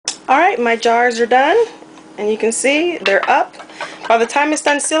Alright, my jars are done, and you can see they're up. By the time it's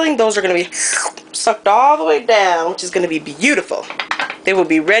done sealing, those are going to be sucked all the way down, which is going to be beautiful. They will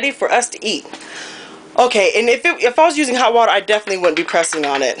be ready for us to eat. Okay, and if I was using hot water, I definitely wouldn't be pressing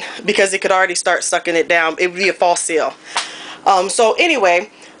on it because it could already start sucking it down. It would be a false seal. So anyway,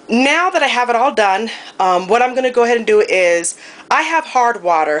 now that I have it all done, what I'm going to go ahead and do is, I have hard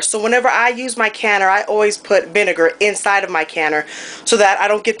water, so whenever I use my canner, I always put vinegar inside of my canner so that I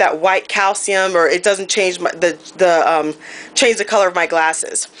don't get that white calcium, or it doesn't change change the color of my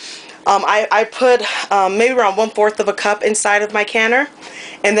glasses. I put maybe around 1/4 of a cup inside of my canner,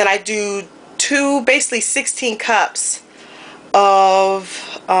 and then I do basically 16 cups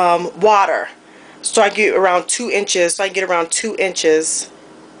of water. So I get around 2 inches. So I get around 2 inches.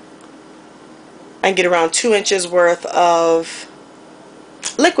 I get around 2 inches worth of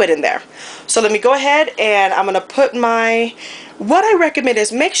liquid in there. So let me go ahead, and I'm going to put what I recommend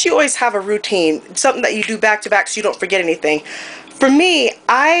is make sure you always have a routine, something that you do back to back so you don't forget anything. For me,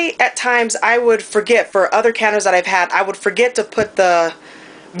 at times I would forget, for other canners that I've had, I would forget to put the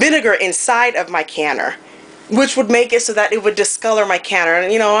vinegar inside of my canner, which would make it so that it would discolor my canner.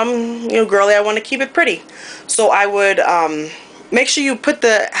 And I'm girly, I want to keep it pretty. So I would make sure you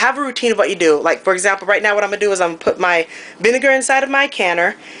have a routine of what you do. Like, for example, right now what I'm going to do is I'm going to put my vinegar inside of my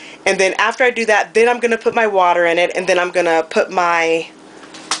canner, and then after I do that, then I'm going to put my water in it, and then I'm going to put my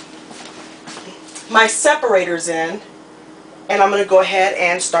separators in, and I'm going to go ahead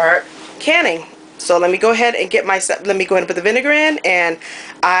and start canning. So let me go ahead and put the vinegar in, and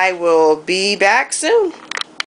I will be back soon.